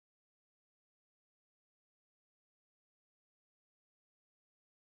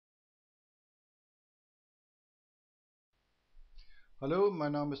Hallo,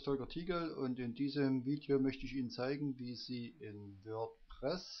 mein Name ist Holger Tiegel und in diesem Video möchte ich Ihnen zeigen, wie Sie in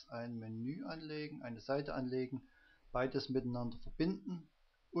WordPress ein Menü anlegen, eine Seite anlegen, beides miteinander verbinden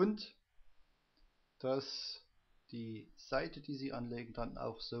und dass die Seite, die Sie anlegen, dann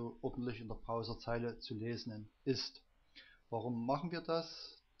auch so ordentlich in der Browserzeile zu lesen ist. Warum machen wir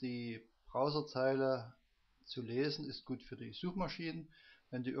das? Die Browserzeile zu lesen ist gut für die Suchmaschinen,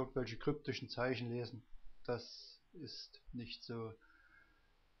 wenn die irgendwelche kryptischen Zeichen lesen. Das ist nicht so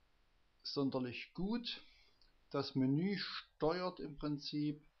sonderlich gut. Das Menü steuert im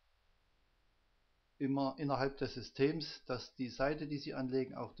Prinzip immer innerhalb des Systems, dass die Seite, die Sie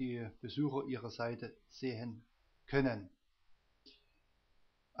anlegen, auch die Besucher Ihrer Seite sehen können.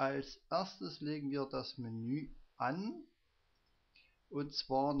 Als erstes legen wir das Menü an, und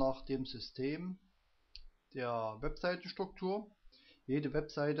zwar nach dem System der Webseitenstruktur. Jede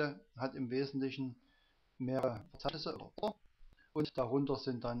Webseite hat im Wesentlichen mehrere Verzeichnisse und darunter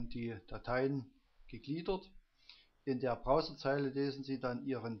sind dann die Dateien gegliedert. In der Browserzeile lesen Sie dann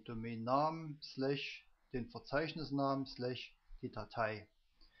Ihren Domainnamen / den Verzeichnisnamen / die Datei.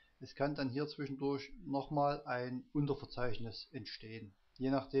 Es kann dann hier zwischendurch nochmal ein Unterverzeichnis entstehen,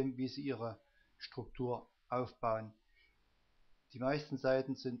 je nachdem wie Sie Ihre Struktur aufbauen. Die meisten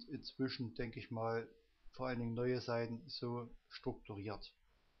Seiten sind inzwischen, denke ich mal, vor allen Dingen neue Seiten, so strukturiert.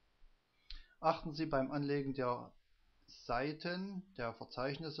 Achten Sie beim Anlegen der Seiten, der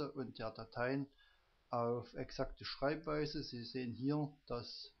Verzeichnisse und der Dateien auf exakte Schreibweise. Sie sehen hier,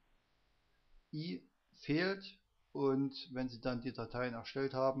 dass I fehlt, und wenn Sie dann die Dateien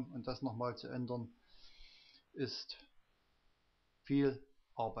erstellt haben und das nochmal zu ändern, ist viel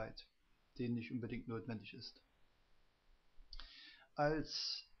Arbeit, die nicht unbedingt notwendig ist.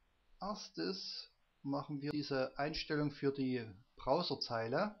 Als erstes machen wir diese Einstellung für die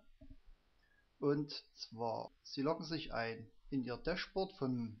Browserzeile, und zwar Sie loggen sich ein in Ihr Dashboard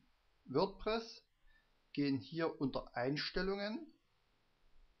von WordPress, gehen hier unter Einstellungen,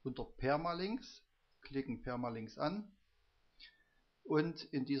 unter Permalinks, klicken Permalinks an und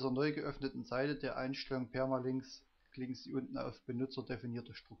in dieser neu geöffneten Seite der Einstellung Permalinks klicken Sie unten auf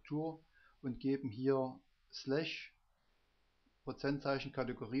benutzerdefinierte Struktur und geben hier / Prozentzeichen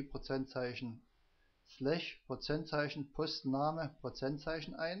Kategorie Prozentzeichen / Prozentzeichen Postname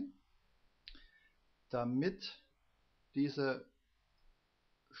Prozentzeichen ein, damit diese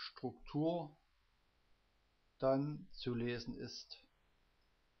Struktur dann zu lesen ist.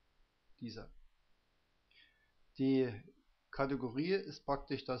 Die Kategorie ist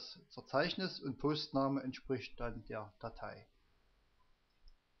praktisch das Verzeichnis und Postname entspricht dann der Datei.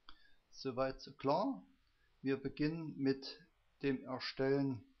 Soweit so klar. Wir beginnen mit dem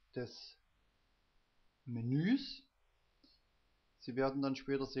Erstellen des Menüs. Sie werden dann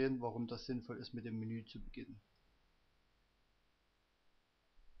später sehen, warum das sinnvoll ist, mit dem Menü zu beginnen.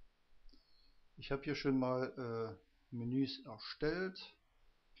 Ich habe hier schon mal Menüs erstellt.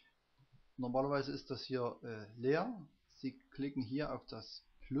 Normalerweise ist das hier leer. Sie klicken hier auf das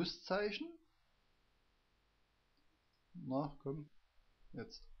Pluszeichen. Na, komm,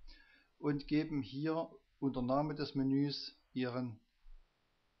 jetzt. Und geben hier unter Name des Menüs Ihren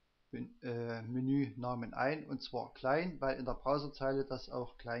Menünamen ein, und zwar klein, weil in der Browserzeile das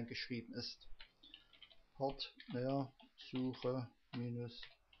auch klein geschrieben ist. Partnersuche minus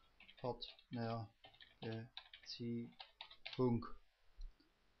Partnerbeziehung.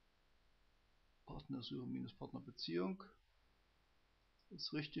 Partnersuche minus Partnerbeziehung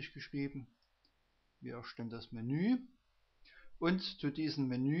ist richtig geschrieben. Wir erstellen das Menü, und zu diesem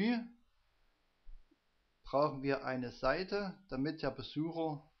Menü brauchen wir eine Seite, damit der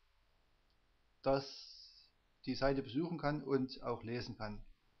Besucher die Seite besuchen kann und auch lesen kann.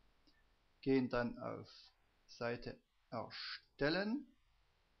 Gehen dann auf Seite erstellen,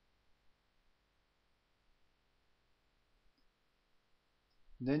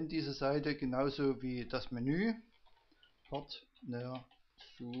 nennen diese Seite genauso wie das Menü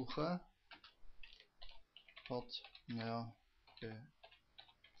Partnersuche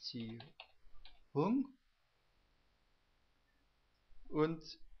Partnerbeziehung,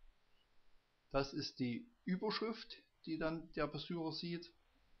 und das ist die Überschrift, die dann der Besucher sieht,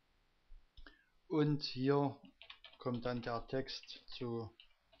 und hier kommt dann der Text zu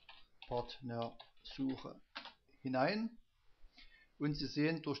Partnersuche hinein. Und Sie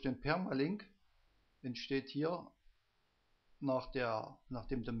sehen, durch den Permalink entsteht hier nach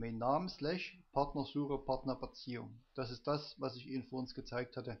dem Domainnamen / Partnersuche Partnerbeziehung. Das ist das, was ich Ihnen vorhin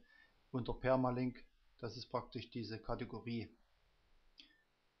gezeigt hatte unter Permalink. Das ist praktisch diese Kategorie.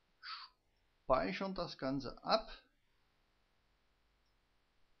 Speichern das Ganze ab.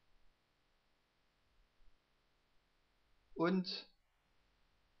 Und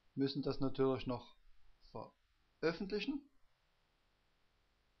müssen das natürlich noch veröffentlichen.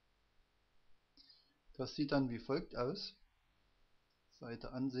 Das sieht dann wie folgt aus.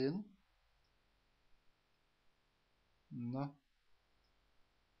 Seite ansehen. Na.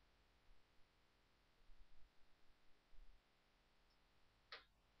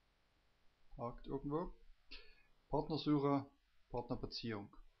 Hakt irgendwo. Partnersuche,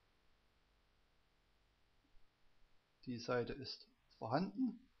 Partnerbeziehung. Die Seite ist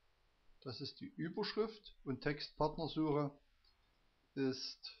vorhanden. Das ist die Überschrift und Text Partnersuche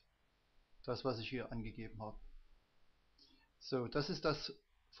ist das, was ich hier angegeben habe. So, das ist das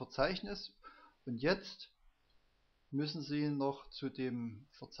Verzeichnis und jetzt müssen Sie noch zu dem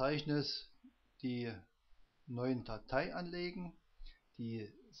Verzeichnis die neuen Datei anlegen,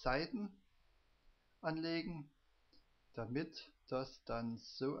 die Seiten anlegen, damit das dann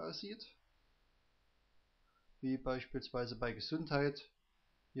so aussieht, wie beispielsweise bei Gesundheit,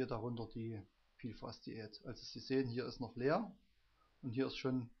 hier darunter die Vielfraßdiät. Also Sie sehen, hier ist noch leer und hier ist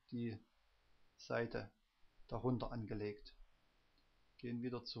schon die Seite darunter angelegt. Gehen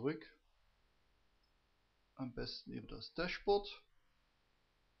wieder zurück, am besten über das Dashboard,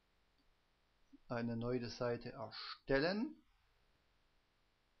 eine neue Seite erstellen.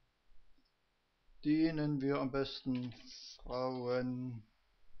 Die nennen wir am besten Frauenfernbedienung.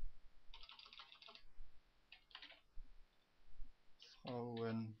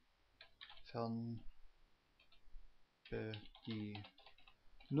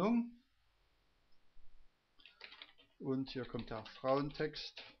 Und hier kommt der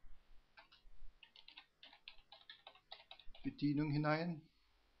Frauentext Bedienung hinein.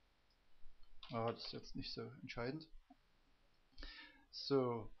 Aber das ist jetzt nicht so entscheidend.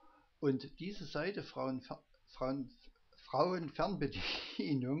 So, und diese Seite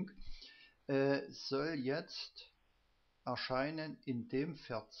Frauenfernbedienung soll jetzt erscheinen in dem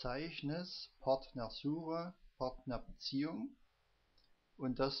Verzeichnis Partnersuche, Partnerbeziehung,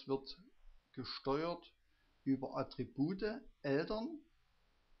 und das wird gesteuert über Attribute Eltern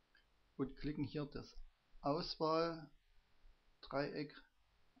und klicken hier das Auswahldreieck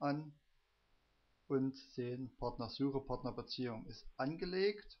an und sehen, Partnersuche, Partnerbeziehung ist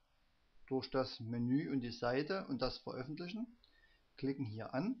angelegt durch das Menü und die Seite und das Veröffentlichen. Klicken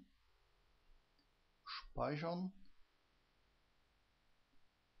hier an, speichern,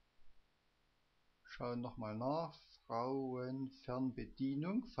 schauen nochmal nach,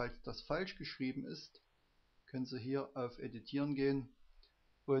 Frauenfernbedienung. Falls das falsch geschrieben ist, können Sie hier auf Editieren gehen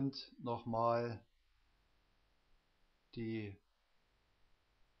und nochmal die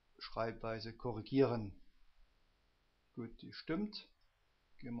Schreibweise korrigieren. Gut, die stimmt.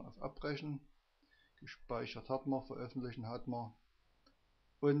 Gehen wir auf Abbrechen. Gespeichert hat man, veröffentlichen hat man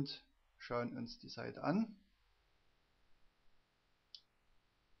und schauen uns die Seite an.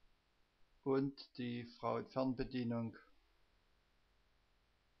 Und die Frauenfernbedienung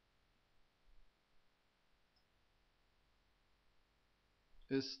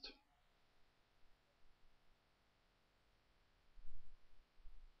ist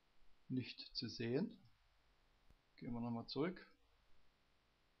nicht zu sehen. Gehen wir nochmal zurück.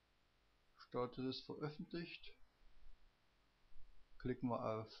 Status ist veröffentlicht. Klicken wir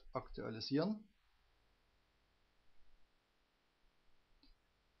auf Aktualisieren.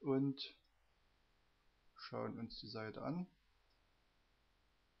 Und schauen uns die Seite an.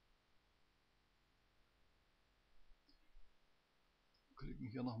 Klicken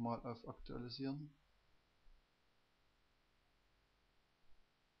hier nochmal auf Aktualisieren.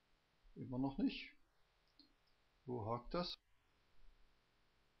 Immer noch nicht. Wo hakt das?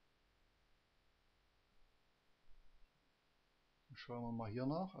 Schauen wir mal hier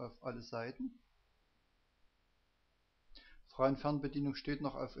nach, auf alle Seiten. Frauenfernbedienung steht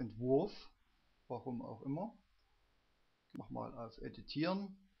noch auf Entwurf, warum auch immer. Nochmal auf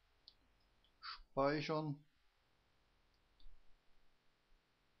Editieren, Speichern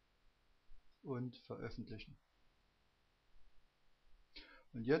und Veröffentlichen.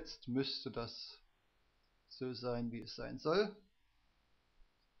 Und jetzt müsste das so sein, wie es sein soll.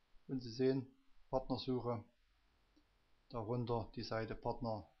 Und Sie sehen, Partnersuche, darunter die Seite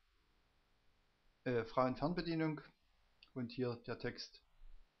Frauenfernbedienung und hier der Text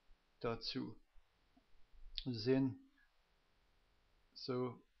dazu. Und Sie sehen,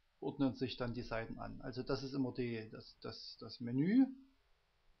 so ordnen sich dann die Seiten an. Also das ist immer das Menü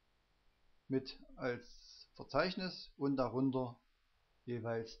mit als Verzeichnis und darunter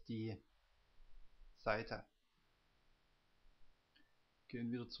jeweils die Seite.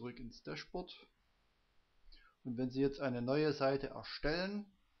 Gehen wieder zurück ins Dashboard. Und wenn Sie jetzt eine neue Seite erstellen,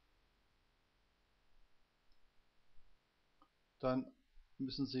 dann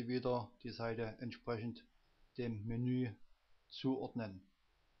müssen Sie wieder die Seite entsprechend dem Menü zuordnen.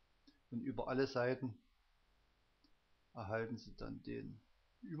 Und über alle Seiten erhalten Sie dann den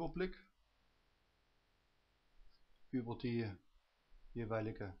Überblick über die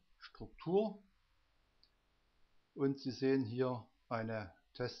jeweilige Struktur. Und Sie sehen hier, eine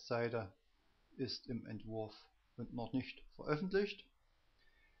Testseite ist im Entwurf und noch nicht veröffentlicht.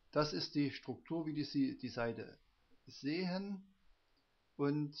 Das ist die Struktur, wie Sie die Seite sehen,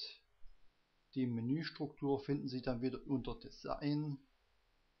 und die Menüstruktur finden Sie dann wieder unter Design,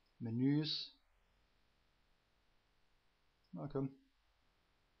 Menüs,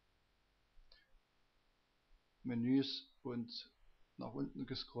 Menüs und nach unten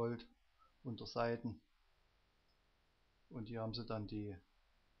gescrollt unter Seiten, und hier haben Sie dann die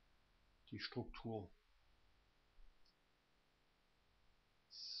Struktur.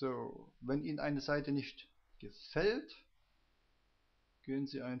 So, wenn Ihnen eine Seite nicht gefällt, gehen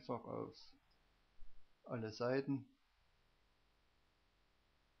Sie einfach auf alle Seiten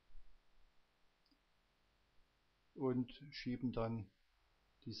und schieben dann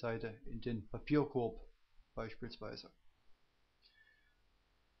die Seite in den Papierkorb beispielsweise.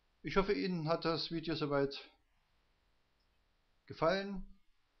 Ich hoffe, Ihnen hat das Video soweit gefallen.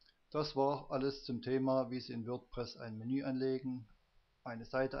 Das war alles zum Thema, wie Sie in WordPress ein Menü anlegen, eine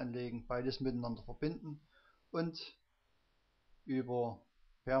Seite anlegen, beides miteinander verbinden und über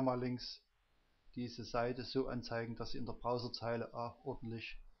Permalinks diese Seite so anzeigen, dass sie in der Browserzeile auch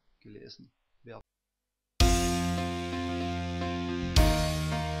ordentlich gelesen wird.